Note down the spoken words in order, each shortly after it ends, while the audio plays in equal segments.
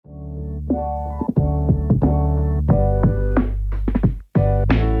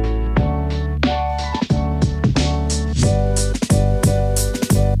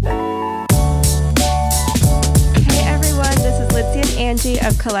Angie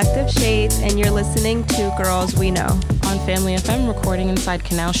of Collective Shades, and you're listening to Girls We Know on Family FM, recording inside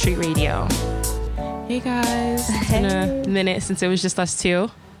Canal Street Radio. Hey guys, it's been a minute since it was just us two.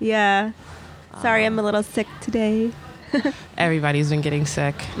 Yeah, sorry, I'm a little sick today. Everybody's been getting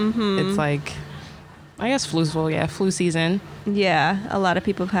sick. Mm-hmm. It's like, I guess flu season. Yeah, a lot of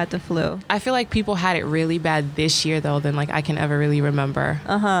people have had the flu. I feel like people had it really bad this year though than like I can ever really remember.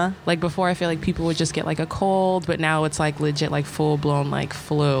 Like before, I feel like people would just get like a cold, but now it's like legit like full blown like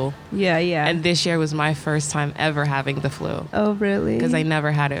flu. Yeah. And this year was my first time ever having the flu. Oh, really? Because I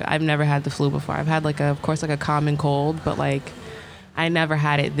never had it. I've never had the flu before. I've had of course a common cold, but like I never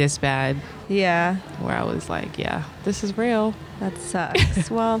had it this bad. Yeah. Where I was like, yeah, this is real. That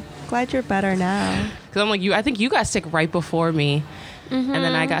sucks. Well, glad you're better now. Because I'm like, I think you got sick right before me. Mm-hmm. And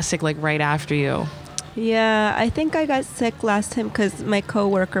then I got sick like right after you. Yeah, I think I got sick last time because my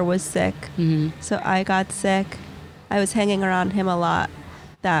coworker was sick. Mm-hmm. So I got sick. I was hanging around him a lot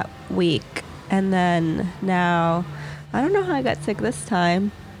that week. And then now, I don't know how I got sick this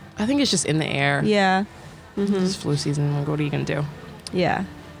time. I think it's just in the air. Yeah. Mm-hmm. It's flu season. Like, what are you going to do? Yeah.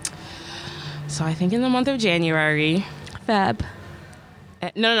 So I think in the month of January. Feb.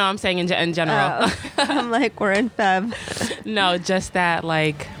 No, I'm saying in general. Oh. I'm like, we're in Feb. No, just that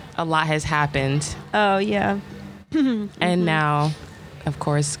like a lot has happened. Oh, yeah. And now, of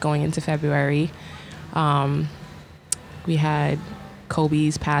course, going into February, we had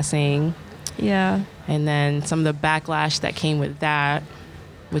Kobe's passing. Yeah. And then some of the backlash that came with that,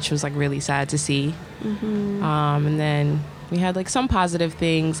 which was like really sad to see. Mm-hmm. And then we had like some positive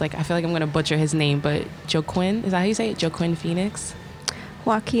things. Like I feel like I'm gonna butcher his name, but Joaquin, is that how you say it? Joaquin Phoenix?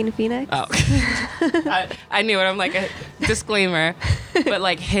 Joaquin Phoenix? Oh. I knew it. I'm like a disclaimer. But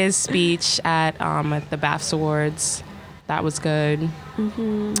like his speech at the BAFTA Awards, that was good.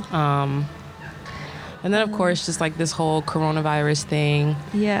 Mm-hmm. And then of course just like this whole coronavirus thing.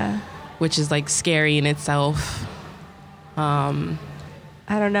 Yeah. Which is like scary in itself.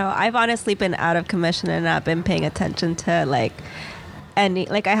 I don't know. I've honestly been out of commission and not been paying attention to like any,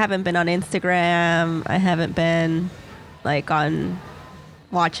 like I haven't been on Instagram. I haven't been like on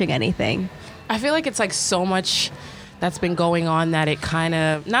watching anything. I feel like it's like so much that's been going on that it kind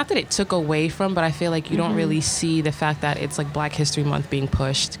of, not that it took away from, but I feel like you don't really see the fact that it's like Black History Month being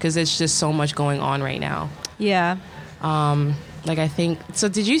pushed because it's just so much going on right now. Yeah. Like I think, so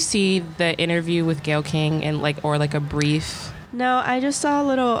did you see the interview with Gayle King and like, or like a brief? No, I just saw a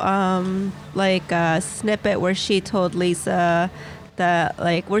little like snippet where she told Lisa that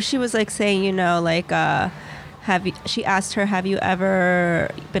like where she was like saying, you know, like she asked her, have you ever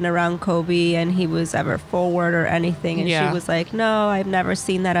been around Kobe and he was ever forward or anything? And she was like, no, I've never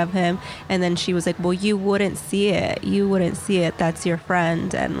seen that of him. And then she was like, well, you wouldn't see it. You wouldn't see it. That's your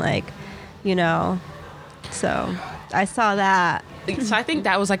friend. And like, you know, so I saw that. So I think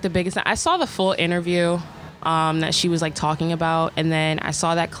that was like the biggest thing. I saw the full interview that she was like talking about, and then I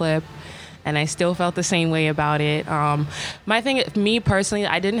saw that clip and I still felt the same way about it. My thing, me personally,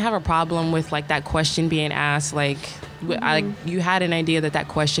 I didn't have a problem with like that question being asked. Like you had an idea that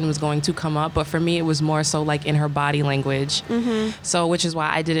question was going to come up, but for me it was more so like in her body language. So which is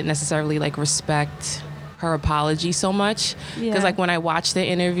why I didn't necessarily like respect her apology so much, because like when I watched the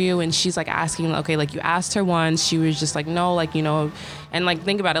interview and she's like asking, okay, like you asked her once, she was just like, no, like, you know, and like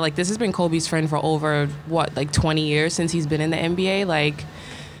think about it, like this has been Kobe's friend for over what, like 20 years since he's been in the NBA, like,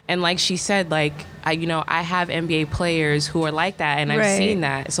 and like she said, like I have NBA players who are like that, and I've seen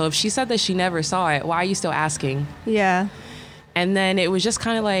that. So if she said that she never saw it, why are you still asking? Yeah. And then it was just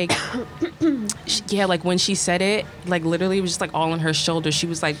kind of like, like when she said it, like literally it was just like all on her shoulders. She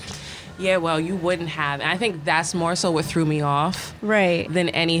was like, yeah, well, you wouldn't have. And I think that's more so what threw me off. Right. Than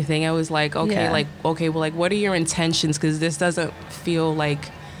anything. I was like, okay, well, like, what are your intentions? Because this doesn't feel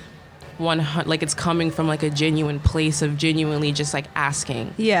like like it's coming from like a genuine place of genuinely just like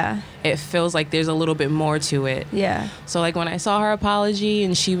asking. Yeah. It feels like there's a little bit more to it. Yeah. So like when I saw her apology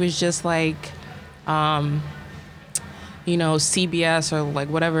and she was just like, you know, CBS or like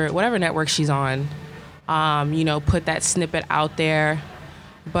whatever network she's on, you know, put that snippet out there.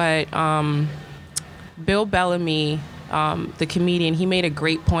 But Bill Bellamy, the comedian, he made a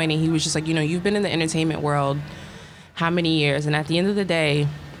great point, and he was just like, you know, you've been in the entertainment world how many years? And at the end of the day,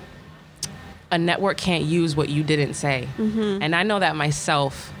 a network can't use what you didn't say. And I know that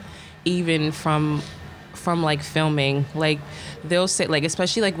myself, even from from like filming. Like they'll say, like,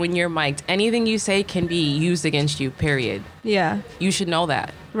 especially like when you're mic'd, anything you say can be used against you, period. Yeah. You should know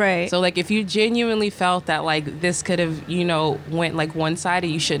that. Right. So like if you genuinely felt that like this could have, you know, went like one sided,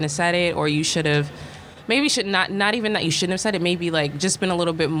 you shouldn't have said it, or you should have maybe should not even that you shouldn't have said it, maybe like just been a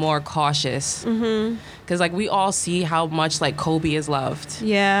little bit more cautious. Mm-hmm. Cause like we all see how much like Kobe is loved.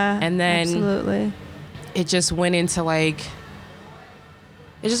 Yeah. And then absolutely. It just went into like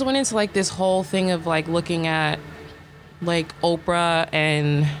this whole thing of like looking at like Oprah,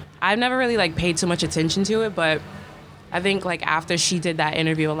 and I've never really like paid too much attention to it, but I think like after she did that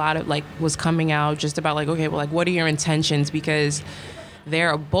interview, a lot of like was coming out just about like, okay, well, like what are your intentions? Because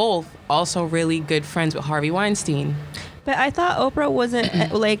they're both also really good friends with Harvey Weinstein. But I thought Oprah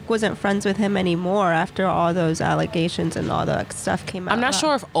wasn't friends with him anymore after all those allegations and all the stuff came out. I'm not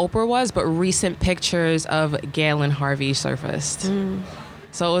sure if Oprah was, but recent pictures of Gail and Harvey surfaced.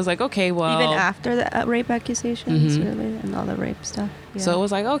 So it was like, okay, well, even after the rape accusations, really, and all the rape stuff. Yeah. So it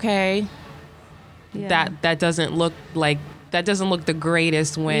was like, okay, that doesn't look the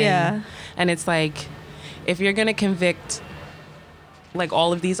greatest when, and it's like, if you're gonna convict like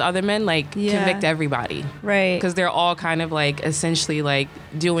all of these other men, like convict everybody, right? Because they're all kind of like essentially like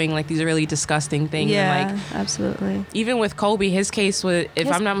doing like these really disgusting things. Yeah, and like absolutely. Even with Kobe, his case was,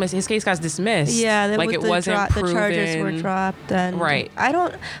 if I'm not mistaken, his case got dismissed. Yeah, like it wasn't proven. The charges were dropped, and right. I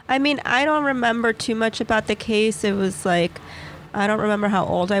don't remember too much about the case. It was like, I don't remember how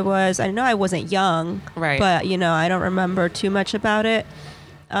old I was. I know I wasn't young, right? But you know, I don't remember too much about it.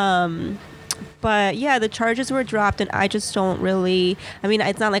 But yeah, the charges were dropped, and I just don't really. I mean,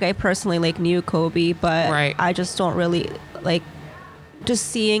 it's not like I personally like knew Kobe, but right. I just don't really like just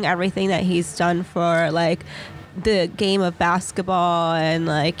seeing everything that he's done for like the game of basketball and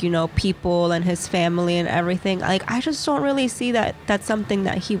like, you know, people and his family and everything. Like, I just don't really see that that's something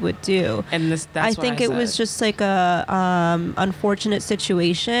that he would do. And that's I think it was just like a unfortunate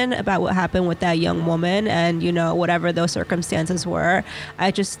situation about what happened with that young woman, and you know, whatever those circumstances were.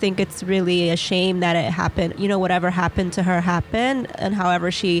 I just think it's really a shame that it happened. You know, whatever happened to her happened, and however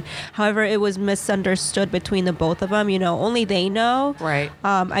it was misunderstood between the both of them. You know, only they know. Right.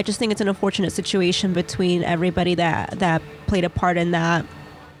 I just think it's an unfortunate situation between everybody that played a part in that.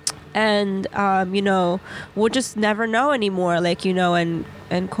 And you know, we'll just never know anymore. Like, you know, and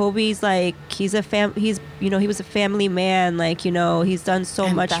Kobe's like, he was a family man. Like, you know, he's done so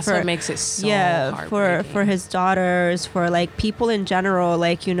much that's for, what makes it so for his daughters, for like people in general.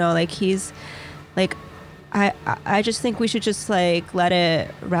 Like, you know, like he's like, I just think we should just like let it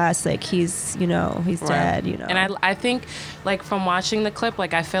rest. Like, he's, you know, he's dead, you know. And I think like from watching the clip,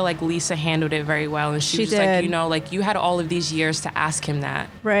 like I feel like Lisa handled it very well, and she was just did. like, you know, like you had all of these years to ask him that.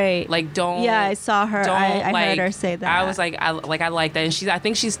 Right. Like, don't. Yeah, I saw her. I like, heard her say that. I was like, I like that, and I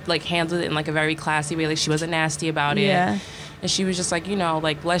think she's like handled it in like a very classy way. Like, she wasn't nasty about it. Yeah. And she was just like, you know,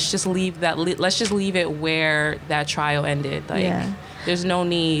 like let's just leave it where that trial ended. Like, there's no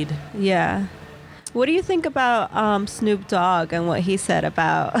need. Yeah. What do you think about Snoop Dogg and what he said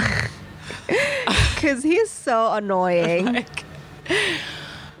about? Because he's so annoying.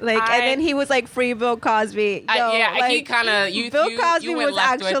 And then he was like, free Bill Cosby. He kind of Bill Cosby was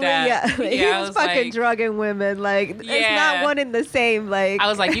actually he was fucking like, drugging women. Like, it's not one in the same. Like, I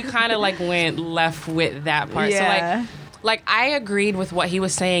was like, you kind of like went left with that part. Yeah. So like I agreed with what he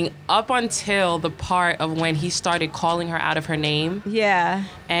was saying up until the part of when he started calling her out of her name. Yeah.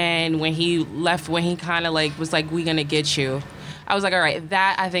 And when he left, when he kind of like was like, "We gonna get you," I was like, "All right,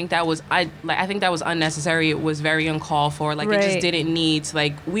 I think that was unnecessary. It was very uncalled for. Like, It just didn't need to,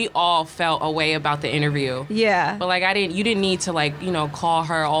 like, we all felt a way about the interview. Yeah. But like you didn't need to, like, you know, call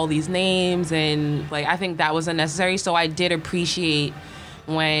her all these names, and like I think that was unnecessary. So I did appreciate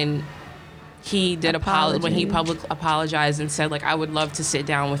when he did when he publicly apologized and said, like, I would love to sit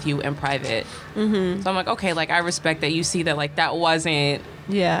down with you in private. Mm-hmm. So I'm like, okay, like I respect that you see that, like, that wasn't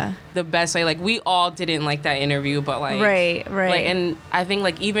the best way. Like, we all didn't like that interview, but like right. Like, and I think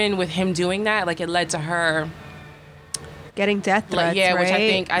like even with him doing that, like it led to her getting death threats. Like,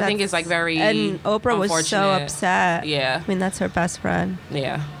 which I think is like very. And Oprah was so upset. Yeah. I mean, that's her best friend.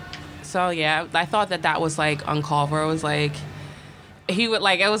 Yeah. So yeah, I thought that was like uncalled for. It was like. He would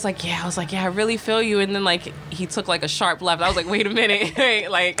like, I was like, I really feel you. And then like, he took like a sharp left. I was like, wait a minute.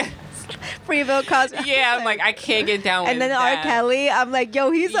 like, free Bill Cosby. Yeah, I'm like, I can't get down with that. And then that. R. Kelly, I'm like,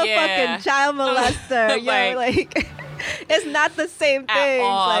 yo, he's a fucking child molester. Yo, like, it's not the same thing. At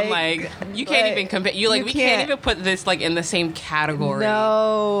all. I'm like, you can't even compare. We can't even put this like in the same category.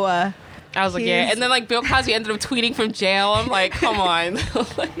 No. I was like, yeah. And then like Bill Cosby ended up tweeting from jail. I'm like, come on.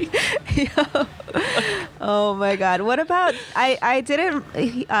 Oh my God. What about, I didn't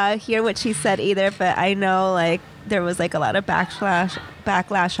hear what she said either, but I know like there was like a lot of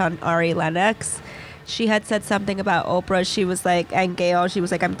backlash on Ari Lennox. She had said something about Oprah. She was like, and Gail, she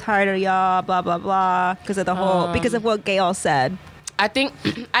was like, I'm tired of y'all, blah, blah, blah, because of what Gail said. I think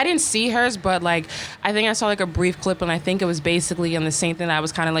I didn't see hers, but like I think I saw like a brief clip, and I think it was basically on the same thing that I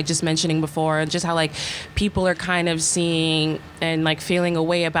was kind of like just mentioning before, and just how like people are kind of seeing and like feeling a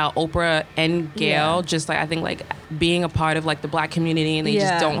way about Oprah and Gail, just like I think like being a part of like the Black community, and they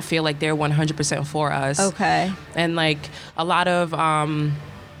just don't feel like they're 100% for us. Okay. And like a lot of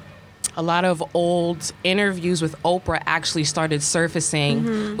old interviews with Oprah actually started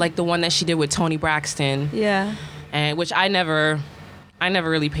surfacing, like the one that she did with Toni Braxton. Yeah. And which I never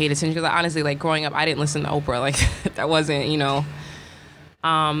really paid attention, because honestly, like growing up, I didn't listen to Oprah. Like that wasn't, you know.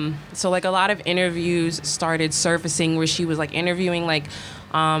 So like a lot of interviews started surfacing where she was like interviewing like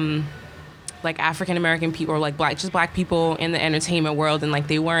African American people or like black people in the entertainment world, and like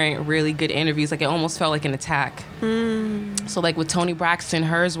they weren't really good interviews. Like it almost felt like an attack. So like with Toni Braxton,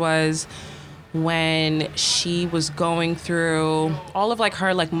 hers was when she was going through all of like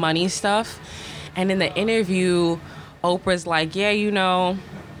her like money stuff, and in the interview, Oprah's like, yeah, you know,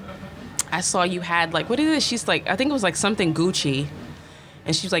 I saw you had like, what is it? She's like, I think it was like something Gucci.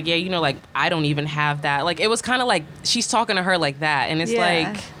 And she's like, yeah, you know, like, I don't even have that. Like, it was kind of like, she's talking to her like that. And it's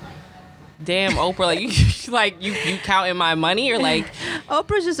like, damn, Oprah, like, you counting my money? Or like...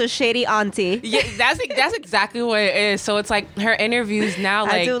 Oprah's just a shady auntie. Yeah, that's exactly what it is. So it's like, her interviews now,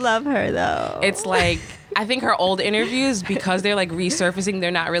 like... I do love her, though. It's like... I think her old interviews, because they're like resurfacing,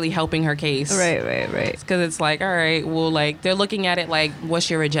 they're not really helping her case. Right. Because it's like, all right, well, like they're looking at it like, what's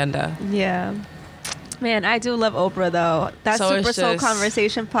your agenda? Yeah. Man, I do love Oprah though. That Super Soul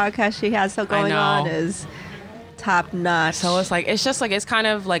Conversation podcast she has going on is top notch. So it's kind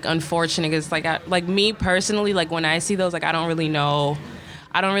of like unfortunate. It's like me personally, like when I see those, like I don't really know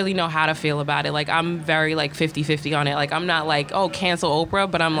how to feel about it. Like I'm very like 50-50 on it. Like I'm not like, oh, cancel Oprah,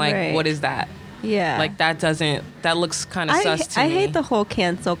 but I'm like, what is that? Yeah. Like that looks kind of sus to me. I hate the whole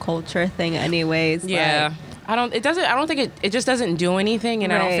cancel culture thing anyways. Yeah. Like, I don't think it just doesn't do anything,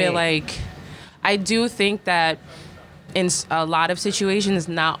 and I don't feel like, I do think that in a lot of situations,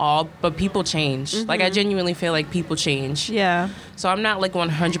 not all, but people change. Like I genuinely feel like people change. Yeah. So I'm not like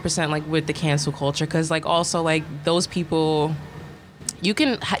 100% like with the cancel culture, because like also like those people, you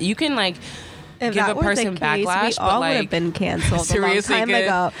can like, if give that a person was the case, backlash, we but all like, would have been canceled seriously, a long time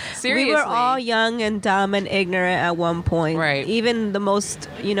ago. Seriously. We were all young and dumb and ignorant at one point. Right. Even the most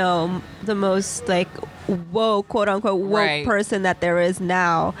like woke, quote unquote, woke person that there is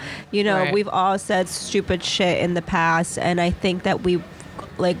now. You know, we've all said stupid shit in the past, and I think that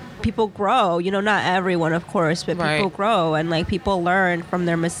people grow, you know, not everyone, of course, but people grow, and like people learn from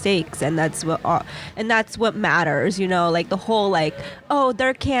their mistakes, and that's what matters, you know, like the whole like, oh,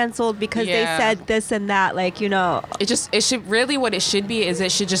 they're canceled because they said this and that, like, you know, it should really, what it should be is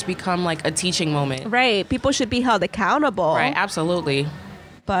it should just become like a teaching moment. Right. People should be held accountable. Right. Absolutely.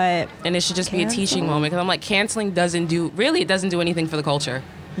 And it should just be a teaching moment, because I'm like, canceling doesn't do anything for the culture.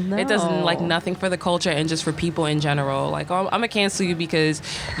 No. It doesn't, like, nothing for the culture and just for people in general. Like, oh, I'm going to cancel you because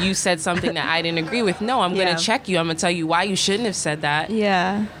you said something that I didn't agree with. No, I'm going to check you. I'm going to tell you why you shouldn't have said that.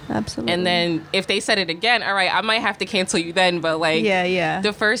 Yeah, absolutely. And then if they said it again, all right, I might have to cancel you then. But, like,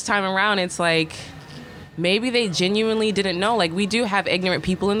 the first time around, it's like, maybe they genuinely didn't know. Like, we do have ignorant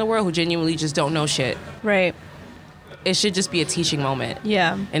people in the world who genuinely just don't know shit. Right. It should just be a teaching moment.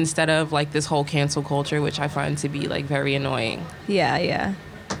 Yeah. Instead of, like, this whole cancel culture, which I find to be, like, very annoying. Yeah.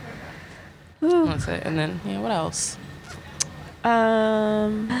 Ooh. That's it. And then, what else?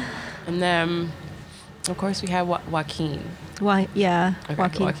 And then, of course, we have Joaquin. Okay,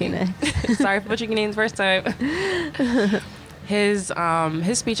 Joaquin Phoenix. Sorry for butchering your names first time. His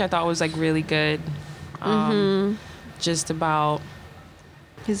speech I thought was like really good. Just about.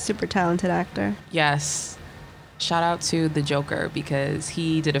 He's a super talented actor. Yes. Shout out to the Joker, because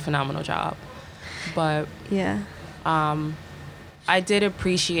he did a phenomenal job. But I did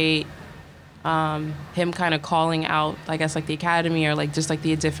appreciate him kind of calling out, I guess, like the Academy or like just like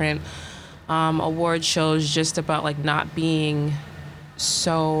the different award shows, just about like not being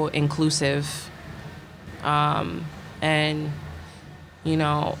so inclusive. And, you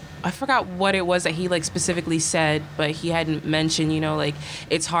know, I forgot what it was that he like specifically said, but he hadn't mentioned, you know, like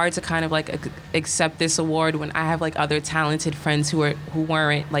it's hard to kind of like accept this award when I have like other talented friends who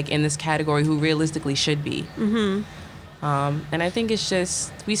weren't like in this category, who realistically should be. And I think it's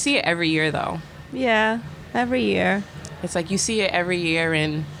just, we see it every year though. Yeah, every year. It's like you see it every year,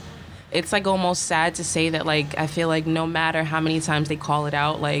 and it's like almost sad to say that, like, I feel like no matter how many times they call it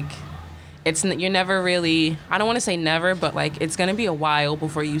out, like you're never really, I don't want to say never, but like it's gonna be a while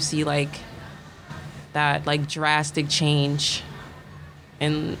before you see like that like drastic change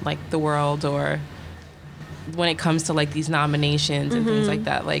in like the world, or when it comes to like these nominations and things like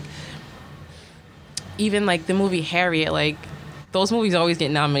that. Like even like the movie Harriet, like those movies always get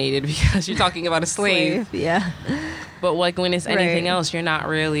nominated because you're talking about a slave. Yeah. But like when it's anything Right. else, you're not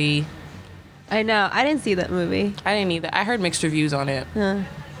really. I know. I didn't see that movie. I didn't either. I heard mixed reviews on it. Huh.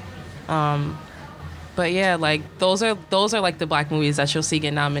 But yeah, like those are like the black movies that you'll see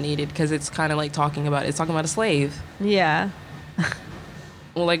get nominated because it's kind of like talking about a slave. Yeah.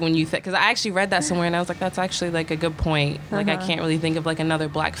 Well, like when you because I actually read that somewhere and I was like, that's actually like a good point. Like I can't really think of like another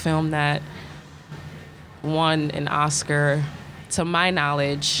black film that won an Oscar, to my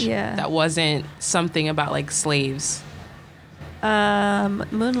knowledge, Yeah. that wasn't something about like slaves.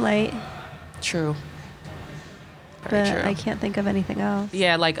 Moonlight, True. Very but true. I can't think of anything else.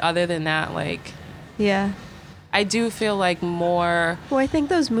 Yeah, like other than that, like Yeah. I do feel like more. Well, I think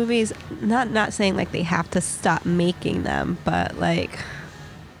those movies, not saying like they have to stop making them, but like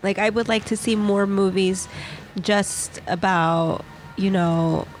I would like to see more movies just about,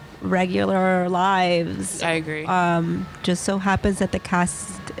 regular lives. I agree. Just so happens that the cast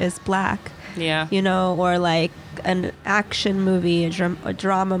is black, Yeah. or like an action movie, a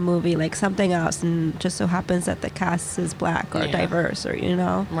drama movie, like something else, and just so happens that the cast is black or Yeah. diverse, or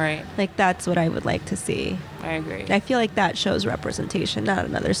Right. like that's what I would like to see. I agree. I feel like that shows representation, not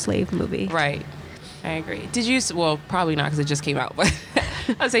another slave movie. Right. I agree. Did you? Well, probably not because it just came out. But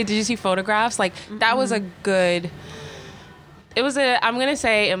I would say, did you see Photographs? Like that was a good. It was a. I'm gonna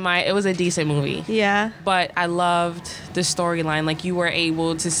say it was a decent movie. Yeah. But I loved the storyline. Like you were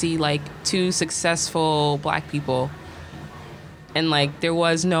able to see like two successful black people, and like there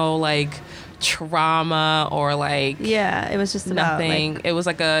was no like trauma or like Yeah. It was just about, nothing. like, It was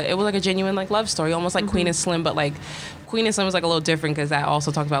like a genuine like love story, almost like Queen and Slim, but like Queen and Slim was like a little different because that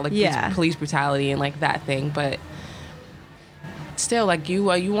also talked about like Yeah. police brutality and like that thing. But still, like you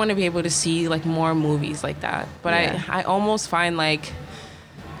want to be able to see like more movies like that. But Yeah. I almost find like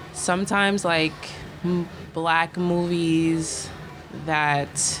sometimes like black movies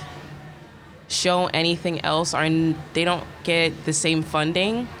that show anything else they don't get the same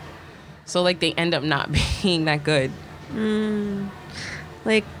funding, so like they end up not being that good.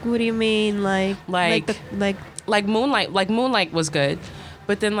 like, what do you mean? Like Moonlight was good,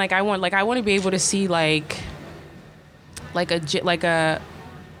 but then like I want to be able to see like a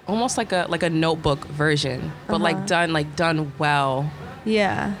almost like a Notebook version, but like done well.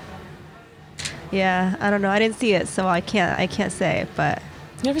 yeah. Yeah. I don't know. I didn't see it, so I can't say, but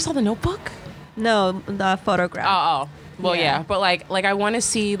You never saw the Notebook? no, the Photograph. Oh. Well, Yeah. yeah, but like I want to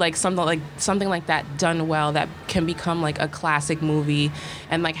see like something like that done well that can become like a classic movie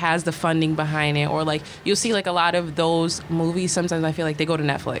and like has the funding behind it, or like you'll see like a lot of those movies. Sometimes I feel like they go to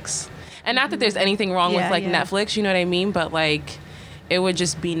Netflix, and not that there's anything wrong with Yeah, like yeah. Netflix, you know what I mean? But like it would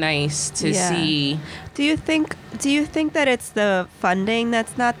just be nice to Yeah. see. Do you think that it's the funding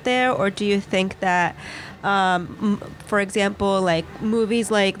that's not there, or do you think that, for example, like movies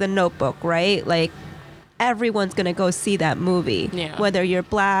like The Notebook, right? Like everyone's gonna go see that movie, Yeah. whether you're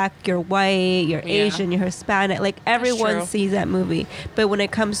black, you're white, you're Yeah. Asian, you're Hispanic. Like everyone true. sees that movie. But when it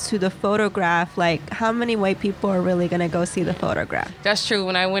comes to The Photograph, like how many white people are really gonna go see The Photograph? That's true.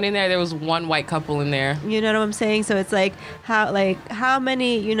 When I went in there was one white couple in there. You know what I'm saying? So it's like how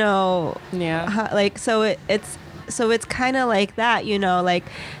many, Yeah. it's kind of like that, like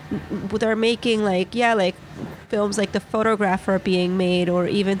they're making like films like The Photograph are being made, or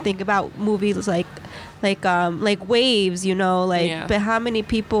even think about movies like Waves, Yeah. but how many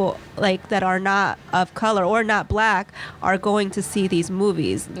people like that are not of color or not black are going to see these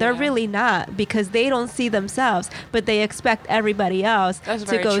movies? They're Yeah. really not, because they don't see themselves, but they expect everybody else That's to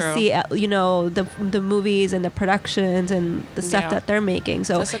very go true. see the movies and the productions and the stuff Yeah. that they're making.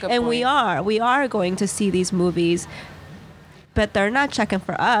 So That's a good and point. we are going to see these movies, but they're not checking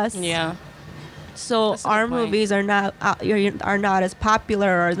for us. Yeah. So That's a good our point. movies are not as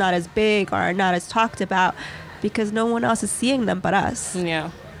popular, or not as big, or are not as talked about, because no one else is seeing them but us. Yeah.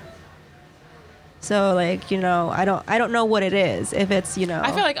 So like, I don't know what it is. If it's,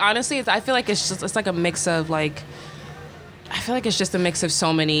 I feel like honestly, it's like a mix of like. I feel like it's just a mix of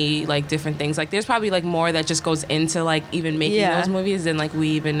so many like different things. Like there's probably like more that just goes into like even making Yeah. those movies than like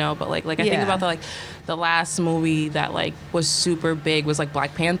we even know. But like I think Yeah. about the last movie that like was super big was like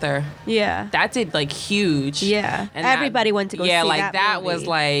Black Panther. yeah. That did like huge. Yeah. And that- Everybody went to go yeah, see like that movie. was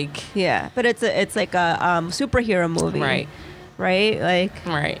like Yeah, but it's like a superhero movie. Right. Right? Like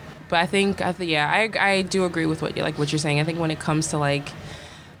right. But I think yeah, I do agree with what you're saying. I think when it comes to like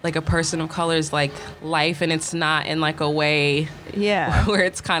like a person of color's like life, and it's not in like a way Yeah. where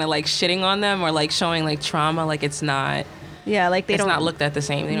it's kind of like shitting on them or like showing like trauma. Like it's not. Yeah, like they It's don't not looked at the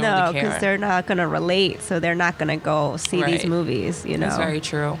same. They don't no, really care. because they're not gonna relate, so they're not gonna go see these Right. movies. You know, That's very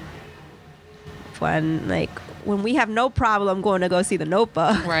true. when we have no problem going to go see The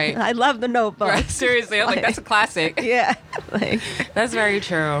Notebook. Right. I love The Notebook. Right. Seriously, I was like, that's a classic. Yeah. Like, That's very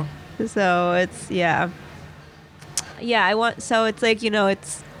true. so it's yeah. So it's like,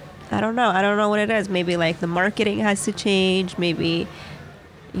 it's, I don't know what it is. Maybe like the marketing has to change. Maybe,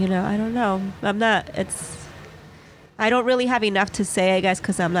 I don't know. I don't really have enough to say, I guess,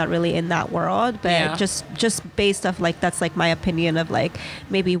 because I'm not really in that world. But Yeah. just based off like, that's like my opinion of like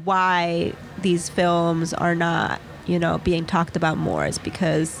maybe why these films are not, being talked about more is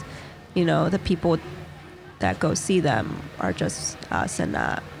because, the people that go see them are just us and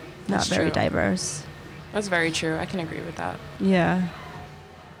not That's very true. diverse. That's very true. I can agree with that. Yeah.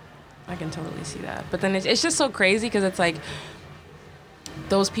 I can totally see that. But then it's just so crazy because it's like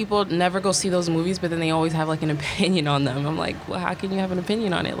those people never go see those movies, but then they always have like an opinion on them. I'm like, well, how can you have an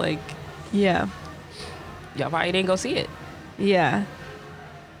opinion on it? Like, Yeah. y'all probably didn't go see it. Yeah.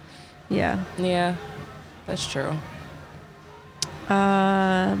 Yeah. Yeah, that's true.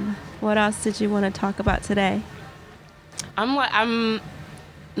 What else did you want to talk about today? I'm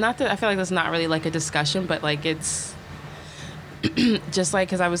not that I feel like that's not really like a discussion, but like it's just like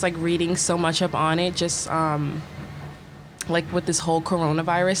because I was like reading so much up on it, just like with this whole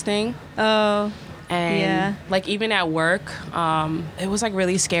coronavirus thing. Oh, And yeah. like even at work, it was like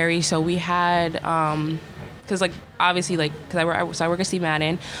really scary. So we had, cause like obviously like, cause I work at Steve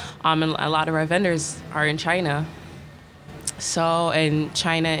Madden, and a lot of our vendors are in China. So, and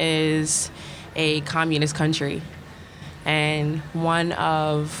China is a communist country. And one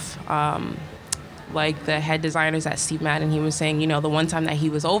of, like the head designers at Steve Madden, he was saying, the one time that he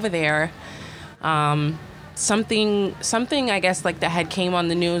was over there, something I guess like that had came on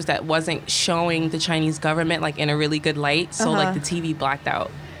the news that wasn't showing the Chinese government like in a really good light, so like the TV blacked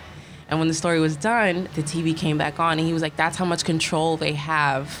out. And when the story was done, the TV came back on, and he was like, that's how much control they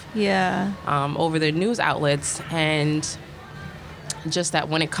have Yeah. over their news outlets. And just that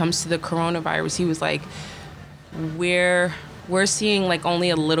when it comes to the coronavirus, he was like, we're seeing like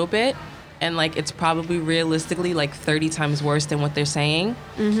only a little bit, and like it's probably realistically like 30 times worse than what they're saying.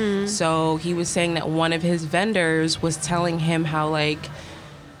 Mm-hmm. So he was saying that one of his vendors was telling him how like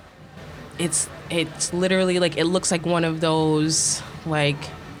it's literally like it looks like one of those like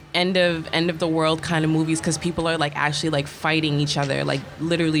end of the world kind of movies, because people are like actually like fighting each other, like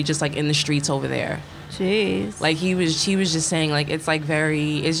literally just like in the streets over there. Jeez. Like he was just saying like it's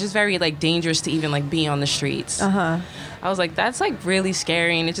just very like dangerous to even like be on the streets. I was like, that's like really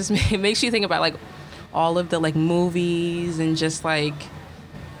scary, and it just it makes you think about like all of the like movies, and just like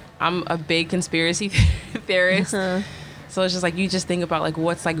I'm a big conspiracy theorist. So it's just like you just think about like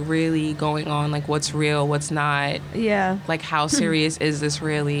what's like really going on, like what's real, what's not. Yeah. Like how serious is this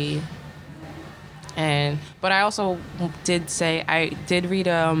really? But I also did read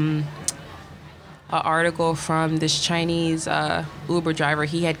an article from this Chinese Uber driver.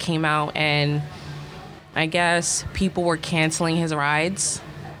 He had came out, and I guess people were canceling his rides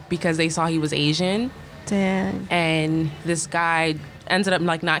because they saw he was Asian. Dang. And this guy ended up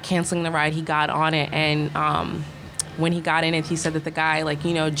like not canceling the ride. He got on it, and when he got in it, he said that the guy like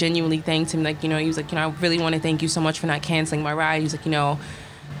genuinely thanked him. Like he was like, I really want to thank you so much for not canceling my ride. He's like,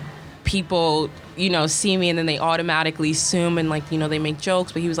 people see me and then they automatically assume and like they make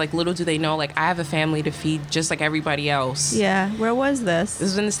jokes, but he was like, little do they know, like I have a family to feed just like everybody else. Yeah. Where was this? This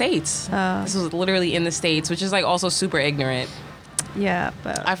was in the States. This was literally in the States, which is like also super ignorant. Yeah,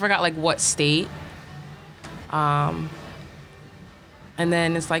 but I forgot like what state. And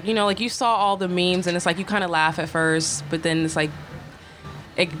then it's like, like you saw all the memes, and it's like you kind of laugh at first, but then it's like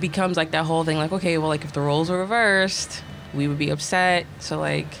it becomes like that whole thing like, okay, well, like if the roles were reversed, we would be upset. So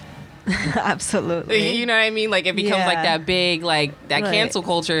like absolutely. you know what I mean? Like it becomes like that big like that Right. cancel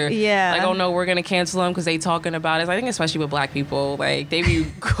culture. Yeah. Like, oh no, we're gonna cancel them because they talking about it. I think especially with Black people, like they be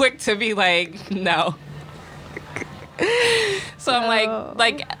quick to be like, no. So I'm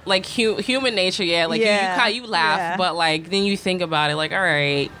like human nature, yeah. Like you laugh, Yeah. but like then you think about it, like, all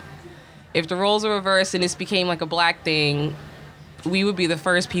right, if the roles are reversed and this became like a Black thing, we would be the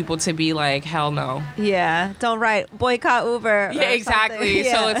first people to be like, hell no. Yeah. Don't write boycott Uber. or Yeah, exactly.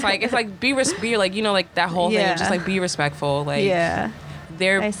 something. So Yeah. it's like be like like that whole thing of just like be respectful. Like Yeah.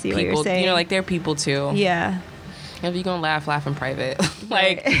 they're I see people, what you're saying. like they're people too. Yeah. If you're gonna laugh in private.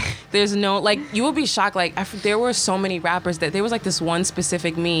 Like, Right. there's no, like, you will be shocked. Like, there were so many rappers that there was like this one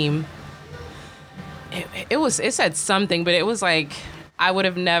specific meme. It said something, but it was like, I would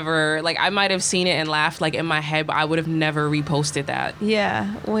have never, like, I might have seen it and laughed, like, in my head, but I would have never reposted that.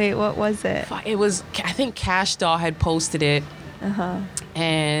 Yeah. Wait, what was it? It was, I think Cash Doll had posted it.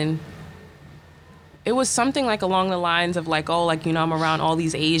 And it was something, like, along the lines of, like, oh, like, you know, I'm around all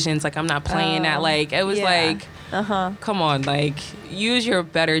these Asians. Like, I'm not playing that. Like, it was like, come on, like, use your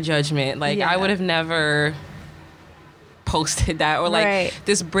better judgment. Like, I would have never posted that. Or like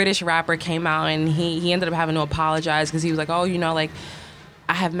this British rapper came out and he ended up having to apologize because he was like, oh, you know, like,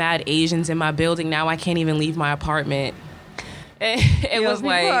 I have mad Asians in my building now, I can't even leave my apartment. It was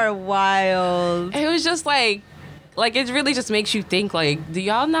like, people are wild. It was just like it really just makes you think, like, do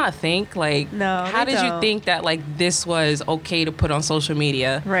y'all not think, like, no, how did you think that, like, this was okay to put on social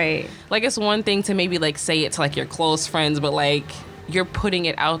media? Right. Like, it's one thing to maybe, like, say it to, like, your close friends, but, like, you're putting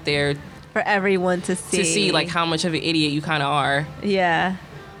it out there for everyone to see. To see, like, how much of an idiot you kind of are. Yeah.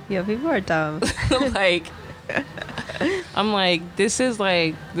 Yeah, people are dumb. Like, I'm like, this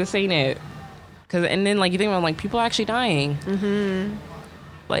ain't it. And then, like, you think about, like, people are actually dying. Mm-hmm.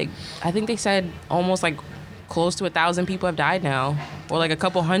 Like, I think they said almost, like, close to 1,000 people have died now. Or, like, a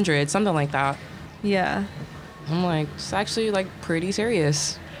couple hundred, something like that. Yeah. I'm like, it's actually, like, pretty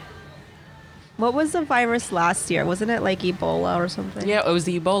serious. What was the virus last year? Wasn't it, like, Ebola or something? Yeah, it was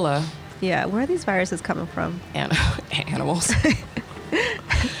the Ebola. Yeah, where are these viruses coming from? Animals.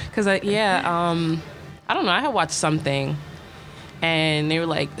 Because, I don't know. I had watched something, and they were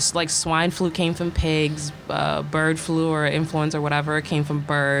like swine flu came from pigs, bird flu or influenza or whatever came from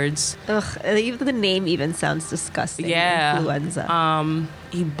birds. Ugh, even the name even sounds disgusting. Yeah. Influenza.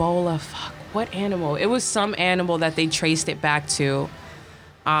 Ebola, fuck, what animal? It was some animal that they traced it back to.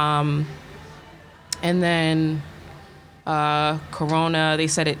 And then corona, they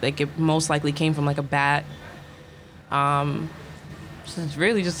said it most likely came from, like, a bat. So it's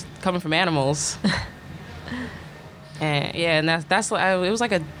really just coming from animals. And that's what it was,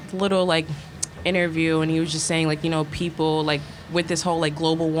 like, a little, like, interview, and he was just saying, like, you know, people, like, with this whole, like,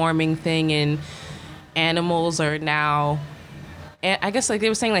 global warming thing, and animals are now, I guess, like, they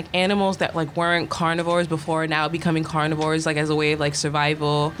were saying, like, animals that, like, weren't carnivores before are now becoming carnivores, like, as a way of, like,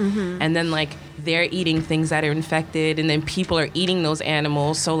 survival. Mm-hmm. And then, like, they're eating things that are infected, and then people are eating those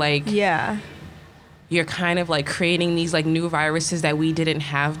animals. So, like, yeah, you're kind of, like, creating these, like, new viruses that we didn't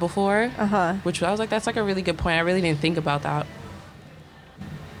have before. Which I was like, that's, like, a really good point. I really didn't think about that.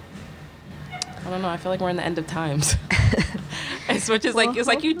 I don't know. I feel like we're in the end of times. As much as, like, it's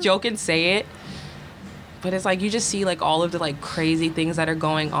like you joke and say it, but it's like you just see, like, all of the, like, crazy things that are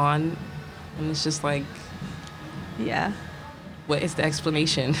going on, and it's just like, yeah, what is the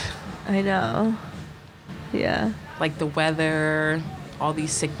explanation? I know. Yeah. Like, the weather, all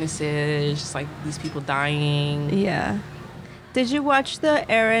these sicknesses, just, like, these people dying. Yeah. Did you watch the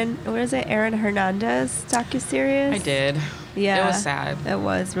Aaron Hernandez docuseries? I did. Yeah. It was sad. It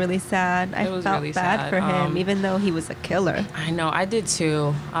was really sad. I felt really bad sad. for him, even though he was a killer. I know, I did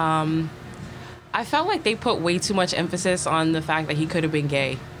too. I felt like they put way too much emphasis on the fact that he could have been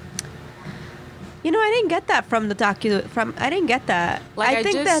gay. You know, I didn't get that from the I didn't get that. Like, I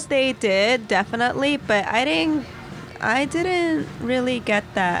think that they did, definitely, but I didn't really get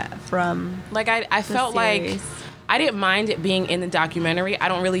that from, like, I felt series. Like I didn't mind it being in the documentary. I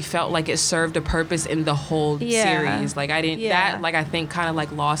don't really felt like it served a purpose in the whole series. Like, I didn't, that, like, I think kind of,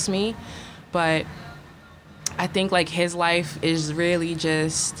 like, lost me. But I think, like, his life is really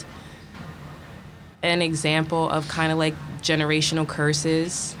just an example of kind of, like, generational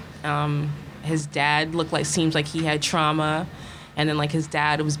curses. His dad seems like he had trauma, and then, like, his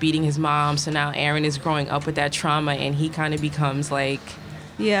dad was beating his mom, so now Aaron is growing up with that trauma, and he kind of becomes, like,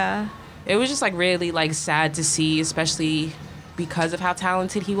 it was just, like, really, like, sad to see, especially because of how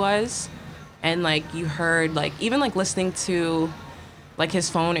talented he was. And, like, you heard, like, even, like, listening to, like,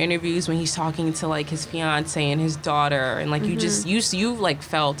 his phone interviews when he's talking to, like, his fiance and his daughter, and, like, you like,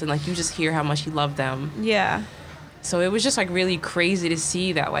 felt, and, like, you just hear how much he loved them. Yeah. So it was just, like, really crazy to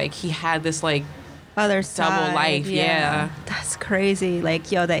see that, like, he had this, like, other side, double life. Yeah. That's crazy. Like,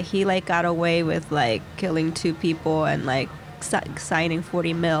 that he, like, got away with, like, killing 2 people and, like, signing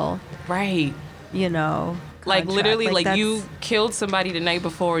 40 mil. Right. You know. Like, contract. literally, like, you killed somebody the night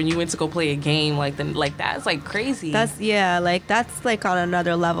before and you went to go play a game. Like, that's, like, crazy. That's like on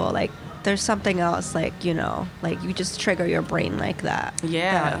another level. Like, there's something else, like, you know, like, you just trigger your brain like that.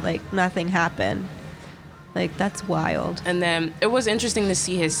 Yeah. That, like, nothing happened. Like, that's wild. And then it was interesting to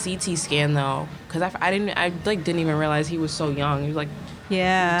see his CT scan, though, because I didn't even realize he was so young. He was, like,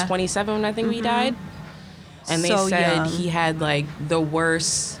 27 when I think he died. And they said young. He had, like, the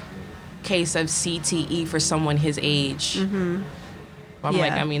worst case of CTE for someone his age. Mm-hmm. I'm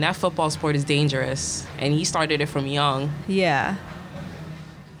like, I mean, that football sport is dangerous. And he started it from young. Yeah.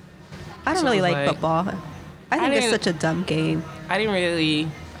 I don't So really it was like football. I think it's didn't- such a dumb game. I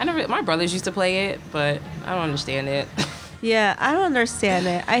never, my brothers used to play it, but I don't understand it. Yeah, I don't understand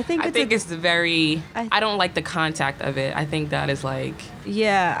it. I think it's very, I- I don't like the contact of it. I think that is like,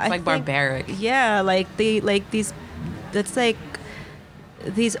 yeah, I like think, barbaric. Yeah, like these. That's like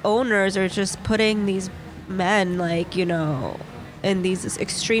these owners are just putting these men like in these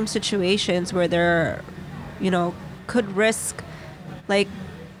extreme situations where they're could risk like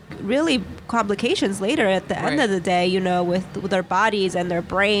really complications later at the end Right. of the day, with their bodies and their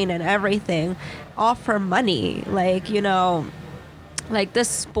brain and everything, all for money. Like, like this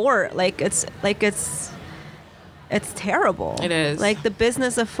sport, it's terrible. It is. Like the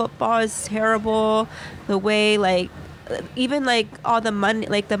business of football is terrible. The way even like all the money,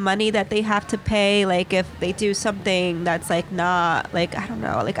 like the money that they have to pay, like if they do something that's like not like, I don't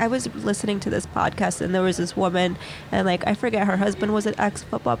know, like I was listening to this podcast and there was this woman and like I forget, her husband was an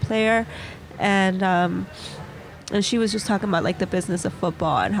ex-football player, and she was just talking about like the business of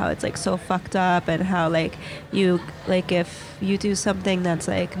football and how it's like so fucked up, and how like if you do something that's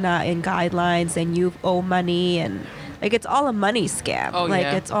like not in guidelines, then you owe money, and like it's all a money scam. Oh, like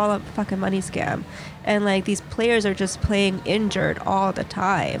yeah. it's all a fucking money scam. And like these players are just playing injured all the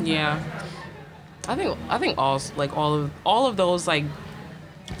time. Yeah. I think all of those like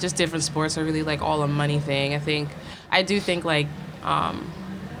just different sports are really like all a money thing. I do think like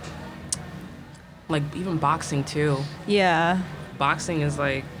even boxing too. Yeah. Boxing is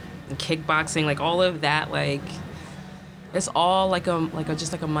like kickboxing, like all of that, like it's all like a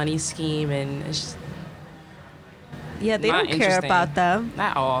just like a money scheme, and it's just Yeah, they not don't care interesting. about them.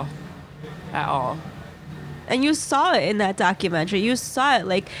 At all. And you saw it in that documentary. You saw it.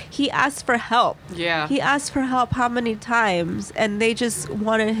 Like, he asked for help. Yeah. He asked for help how many times? And they just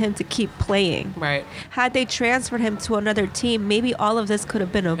wanted him to keep playing. Right. Had they transferred him to another team, maybe all of this could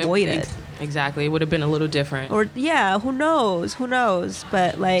have been avoided. Exactly. It would have been a little different. Or, yeah, who knows?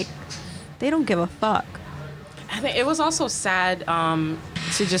 But, like, they don't give a fuck. I think it was also sad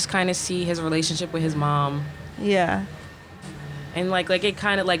to just kind of see his relationship with his mom. Yeah. And like it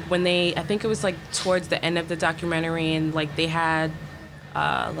kind of like when I think it was like towards the end of the documentary, and like they had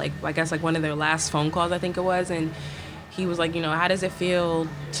like I guess like one of their last phone calls, I think it was, and he was like, how does it feel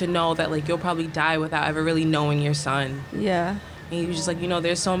to know that like you'll probably die without ever really knowing your son? Yeah. And he was just like,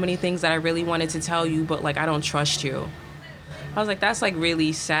 there's so many things that I really wanted to tell you, but like I don't trust you. I was like, that's like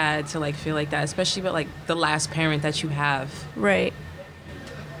really sad to like feel like that, especially with like the last parent that you have. Right.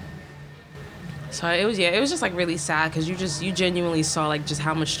 So it was just like really sad, because you genuinely saw like just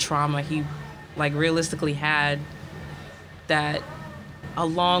how much trauma he like realistically had, that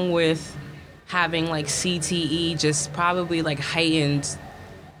along with having like CTE just probably like heightened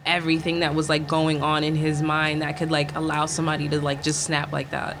everything that was like going on in his mind that could like allow somebody to like just snap like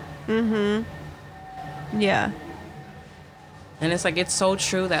that. Yeah. And it's like, it's so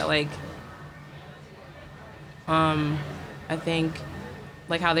true that like I think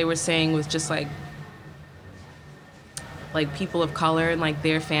like how they were saying with just like people of color and like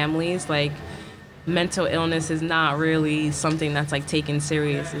their families, like mental illness is not really something that's like taken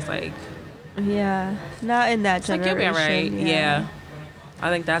serious. It's like, Yeah. Not in that it's like, generation. you'll be all right. Yeah. I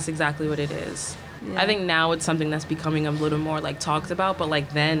think that's exactly what it is. Yeah. I think now it's something that's becoming a little more like talked about, but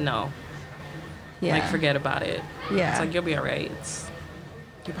like then, no. Yeah. Like, forget about it. Yeah. It's like, you'll be all right.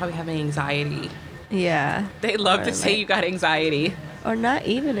 You're probably having anxiety. Yeah. They love Or, to say like- you got anxiety. Or not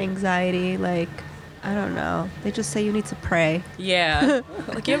even anxiety. Like, I don't know. They just say you need to pray. Yeah.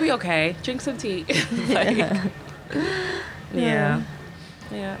 Like, you'll be okay. Drink some tea. Like, yeah.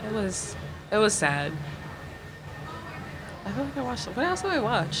 Yeah, it was sad. I feel like I watched, what else have I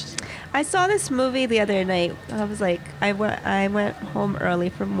watched? I saw this movie the other night. I was like, I went home early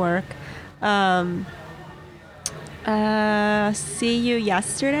from work. See You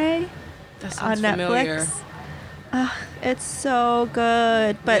Yesterday That on sounds familiar. Netflix. It's so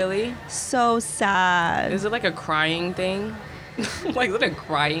good, but Really? so sad. Is it like a crying thing? Like, is it a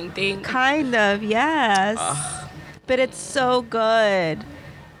crying thing? Kind of, yes. But it's so good.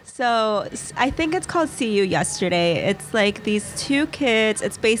 So I think it's called See You Yesterday. It's like these two kids.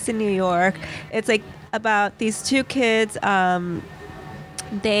 It's based in New York. It's like about these two kids. I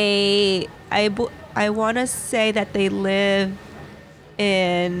want to say that they live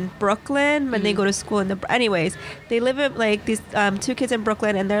in Brooklyn when they go to school anyways, they live in like these two kids in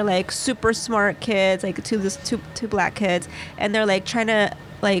Brooklyn, and they're like super smart kids, like two black kids, and they're like trying to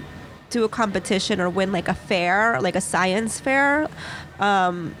like do a competition or win like a fair, like a science fair,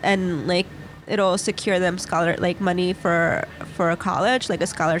 and like it'll secure them money for a college, like a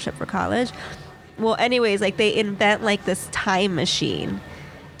scholarship for college. Well, anyways, like they invent like this time machine.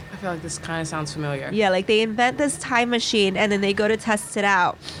 I feel like this kind of sounds familiar. Yeah, like they invent this time machine and then they go to test it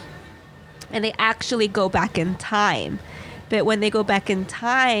out. And they actually go back in time. But when they go back in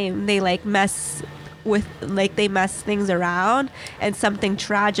time, they like mess things around and something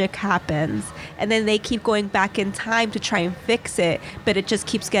tragic happens. And then they keep going back in time to try and fix it, but it just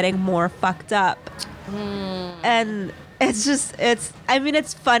keeps getting more fucked up. And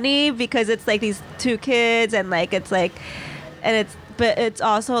it's funny because it's like these two kids and like but it's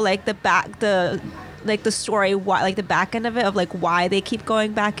also like the story, why, like the back end of it of like why they keep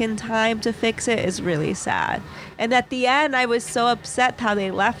going back in time to fix it is really sad. And at the end, I was so upset how they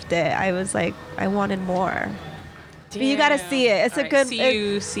left it. I was like, I wanted more. But you gotta see it. It's a good.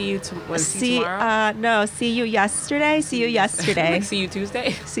 See you tomorrow. No, see you yesterday. See you yesterday. See you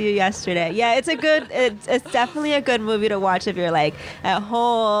Tuesday. See you yesterday. Yeah, it's a good. It's definitely a good movie to watch if you're like at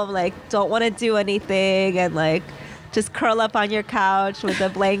home, like don't want to do anything and like. Just curl up on your couch with a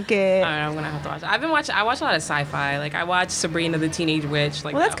blanket. All right, I'm gonna have to watch it. I watch a lot of sci-fi. Like I watched Sabrina the Teenage Witch.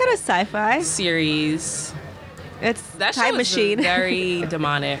 Like well, that's kind of sci-fi series. It's that time show machine. Is very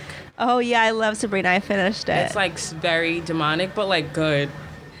demonic. Oh yeah, I love Sabrina. I finished it. It's like very demonic, but like good.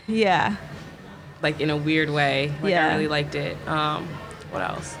 Yeah. Like in a weird way. Like yeah. I really liked it. What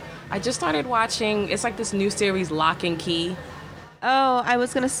else? I just started watching. It's like this new series, Lock and Key. Oh, I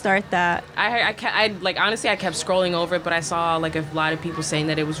was gonna start that. I like honestly, I kept scrolling over it, but I saw like a lot of people saying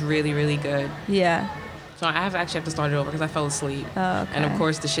that it was really, really good. Yeah. So I have to start it over because I fell asleep. Oh, okay. And of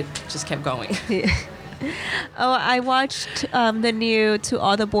course, the shit just kept going. Yeah. Oh, I watched the new To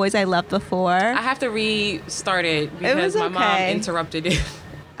All the Boys I Loved Before. I have to restart it because my mom interrupted it.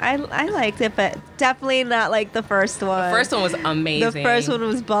 I liked it, but definitely not like the first one. The first one was amazing. The first one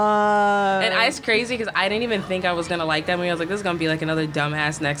was bomb. And it's crazy because I didn't even think I was going to like that movie. I was like, this is going to be like another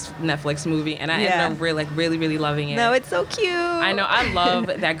dumbass next Netflix movie. And I ended up really, really loving it. No, it's so cute. I know. I love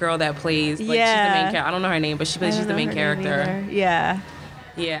that girl that plays. Like, she's the main character. I don't know her name, but she's the main character. Yeah.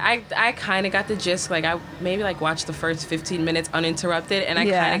 Yeah, I kind of got the gist. Like, I maybe like watched the first 15 minutes uninterrupted, and I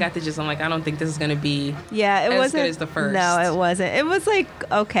kind of got the gist. I'm like, I don't think this is gonna be it wasn't good as the first. No, it wasn't. It was like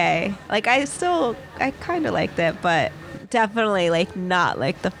okay. Like I kind of liked it, but definitely like not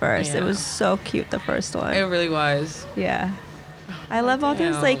like the first. Yeah. It was so cute, the first one. It really was. Yeah, I love all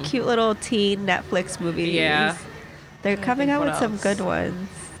those like cute little teen Netflix movies. Yeah, they're coming out with some good ones.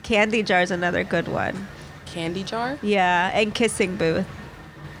 Candy Jar's another good one. Candy Jar? Yeah, and Kissing Booth.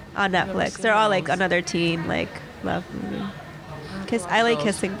 On Netflix. They're all like another teen like love movie. I like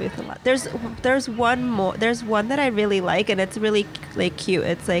Kissing Booth a lot. There's one more. There's one that I really like and it's really like cute.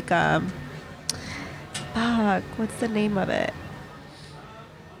 It's like what's the name of it?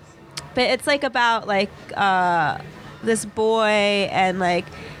 But it's like about like this boy and like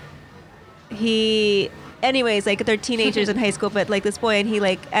anyways, like they're teenagers in high school, but like this boy and he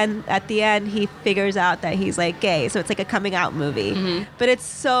like, and at the end he figures out that he's like gay. So it's like a coming out movie, but it's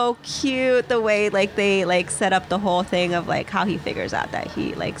so cute the way like they like set up the whole thing of like how he figures out that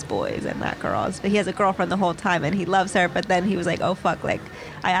he likes boys and not girls, but he has a girlfriend the whole time and he loves her. But then he was like, oh fuck, like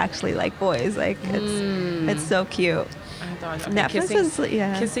I actually like boys. Like it's so cute. Netflix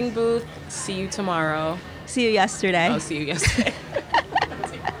is Kissing Booth. See you tomorrow. See you yesterday. Oh, see you yesterday.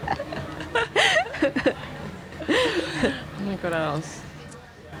 What else?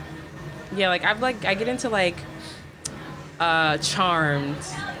 Yeah, like I get into like Charmed,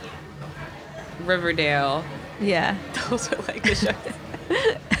 Riverdale. Yeah. Those are like the shows.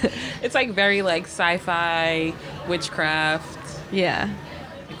 It's like very like sci-fi, witchcraft. Yeah.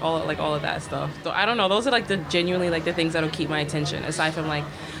 Like all of that stuff. So I don't know. Those are like the genuinely like the things that'll keep my attention aside from like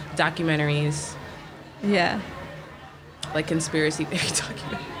documentaries. Yeah. Like conspiracy theory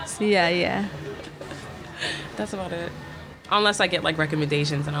documentaries. Yeah. That's about it. Unless I get like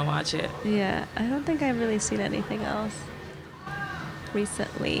recommendations and I'll watch it. Yeah, I don't think I've really seen anything else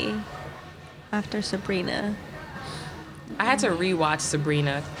recently after Sabrina. I had to rewatch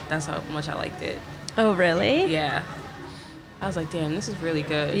Sabrina. That's how much I liked it. Oh, really? Yeah. I was like, damn, this is really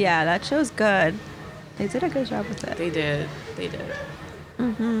good. Yeah, that show's good. They did a good job with it. They did.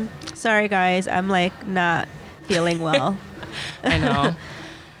 Sorry, guys. I'm like not feeling well. I know.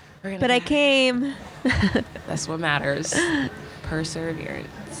 But I came. That's what matters. Perseverance.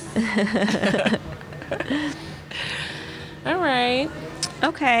 All right.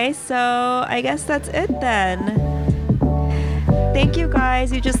 Okay, so I guess that's it then. Thank you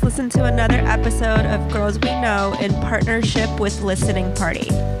guys. You just listened to another episode of Girls We Know in partnership with Listening Party.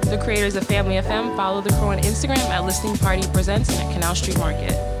 The creators of Family FM. Follow the crew on Instagram at Listening Party Presents at Canal Street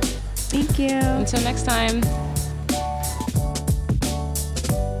Market. Thank you. Until next time.